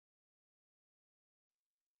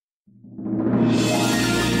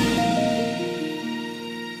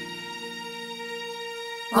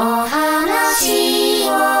お話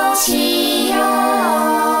をしよ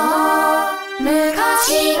う。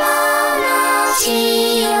昔話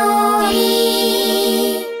より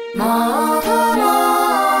もっとも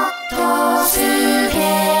っと素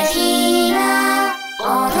敵な踊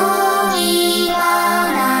り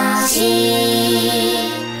話。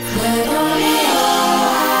ふと目を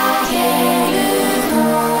開けると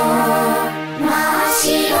真っ白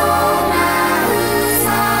なうさ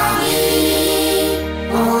ぎ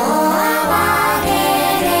大慌て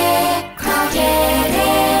で駆けて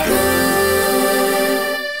く。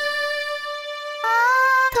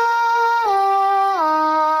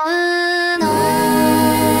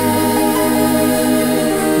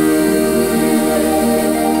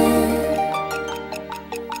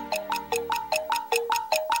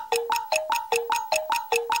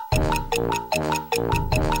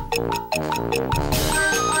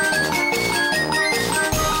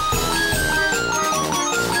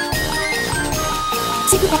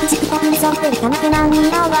チクタクチクタクにそっくりかなく何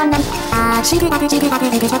色はない。チクタクチクタ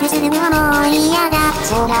クでぐしゃぐするのはもう嫌だ。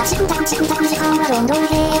そらチクタクチクタク時間はどんどん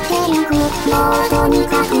減ってゆく。もうとに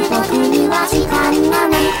かく僕には時間が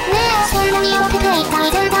ない。ねえそんなに酔ってて一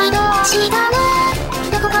体全体どうしたの。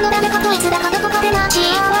どこかの誰かといつだかどこかで待ち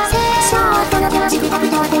合わせ。そう彼女はチクタク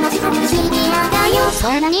とっても時間不思議なんだよ。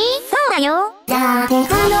そんなにそうだよ。だって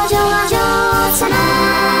彼女は上手だ。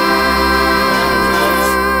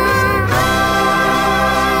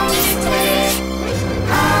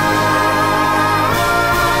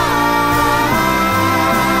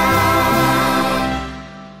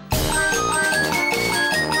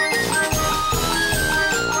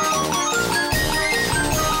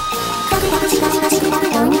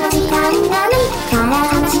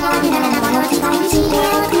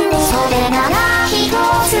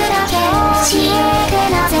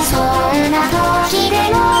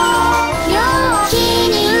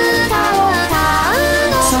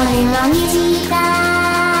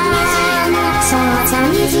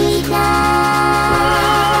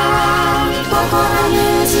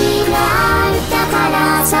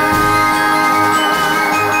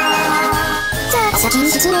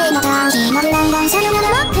失礼な感じのブランバンさよなら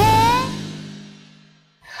待って。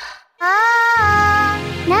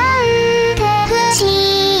なんて不思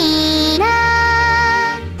議な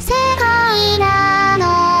世界なの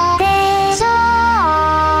でしょう。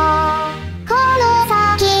この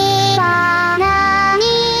先は何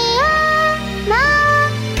を待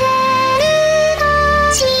ってるか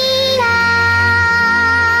しら。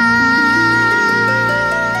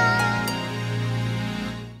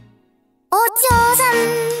お嬢さん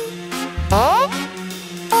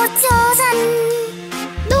お嬢さん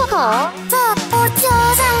どこ。そうお嬢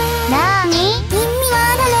さん。なに君は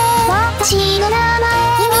誰。私の名前。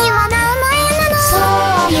君は名前なの。そ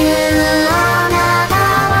ういうあなた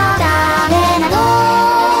は誰なの。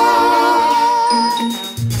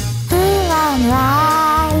不安は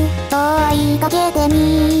問いかけてみ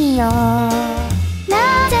よう。な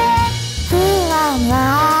ぜ不安は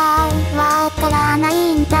わからない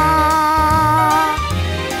んだ。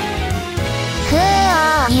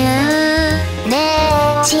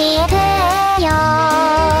教えてよ。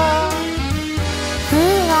不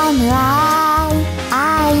安は曖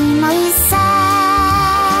昧さ。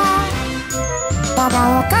ただ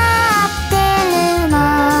わかってるの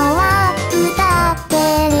は歌って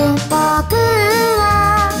る僕は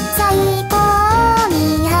最高に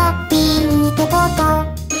ハッピーってこと。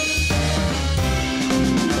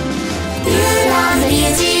ユラのミュ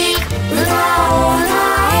ージック歌を歌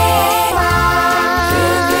えば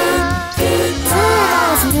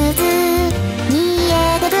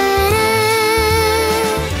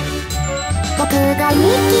僕が生き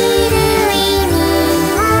る意味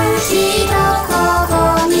はきっとここ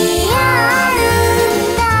にある。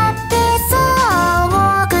だってそう僕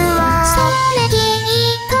はそれきっ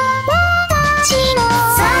と私の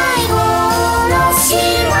最後の幸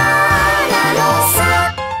なのさ。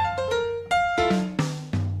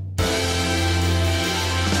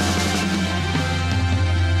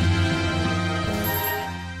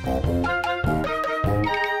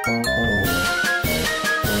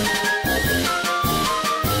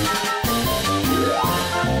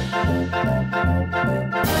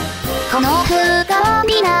この深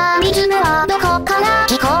みなリズムはどこから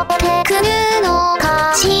聞こえてくるの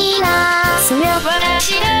かしら。それは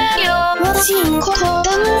話だよ。私のことだも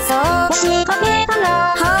ん。そう教えかけた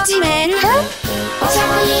ら始める。お茶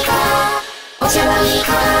はいいからお茶はいい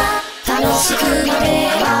から楽しくやれ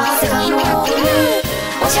ば世界を送る。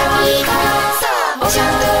お茶はいいからさあお茶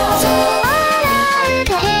どうぞ。なん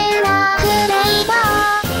て変なフレーバ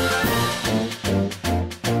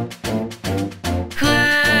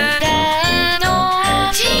ー。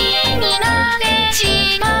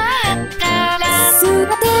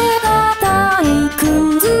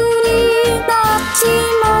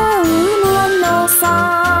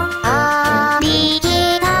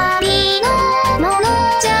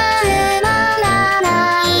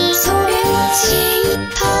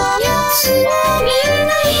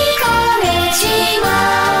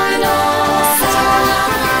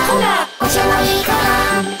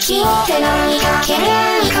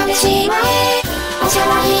じゃ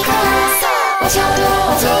ないからさ、おじゃど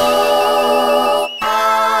うぞ。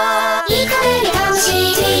いい加減に楽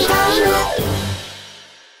していたいの。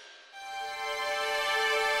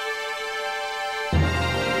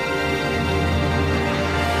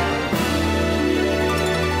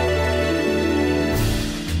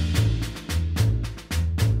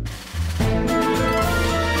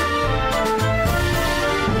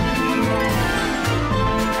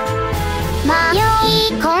迷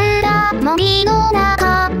い込んだ森の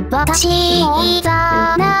中、私を誘う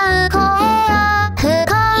声は深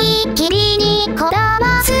い霧にこだ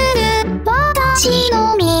まする。私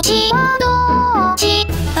の道はどっち？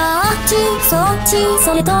あっちそっち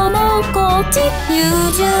それともこっち、優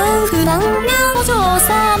柔不断なお嬢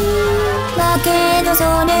さんだけど、それ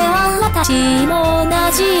は私も同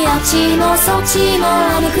じ。あっちもそっちも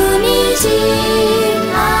歩く道、喜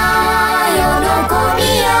び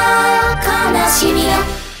や悲しみや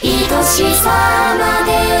愛しさまで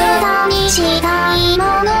歌にしたいも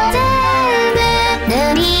の全部塗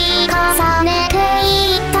り重ねてい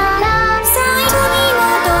ったら、最初にま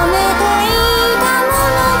とめていたも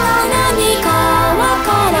のが何かわか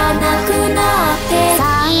らなくなって、最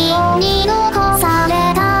後に残され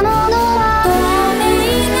たものは透明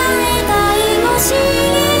な得体もしれ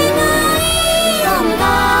ない音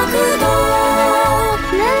楽と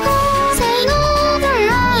無個性の分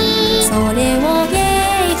類、それを芸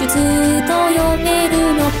術と呼べる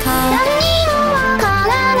のか誰にもわか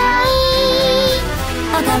らない。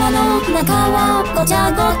頭の中はごち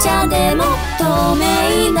ゃごちゃでも透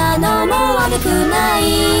明なのも悪くない。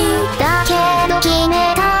だけど決め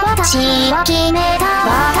た私は決めた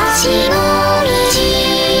私の道。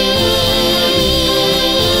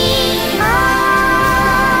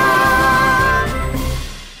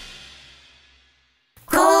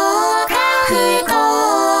幸か不幸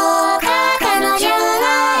か彼女が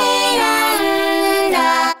選んだ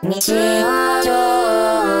道は上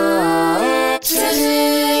へ続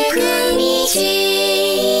く道。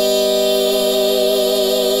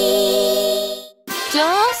女王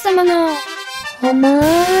様のおまわ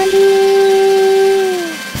り。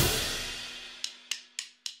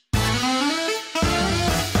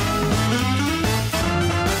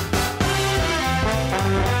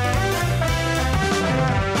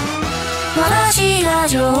私が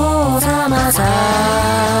女王様さ、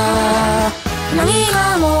何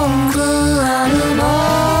か文句あるの？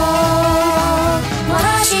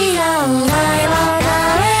私が歌えば誰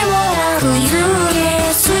もがクイズで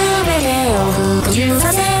全てを復習さ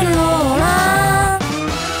せるのな。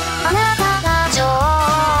あなたが女王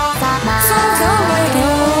様、そう覚えて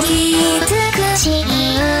おき、美しい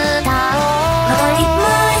歌を当たり前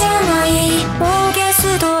じゃないオーケス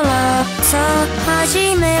トラ、さあ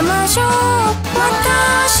始めましょう。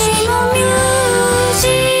私のミュージッ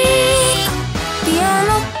ク、ピアノ、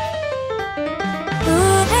ベ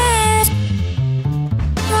ース、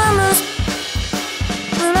ドラムス、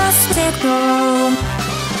ブラスセクト、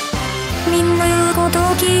みんな言うことを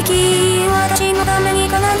聞き、私のために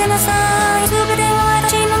奏でなさい。すべては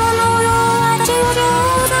私のものよ、私は女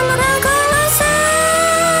王様だからさ。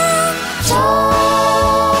ちょっ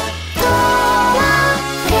と待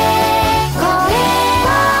って、これは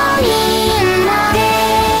みんなで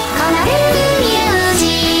奏でるミュージ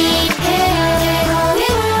ック。これ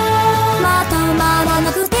はまとまらな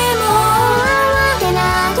くても慌てな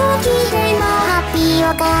時でもハッピー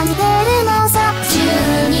を感じてるのさ。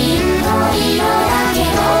10人の色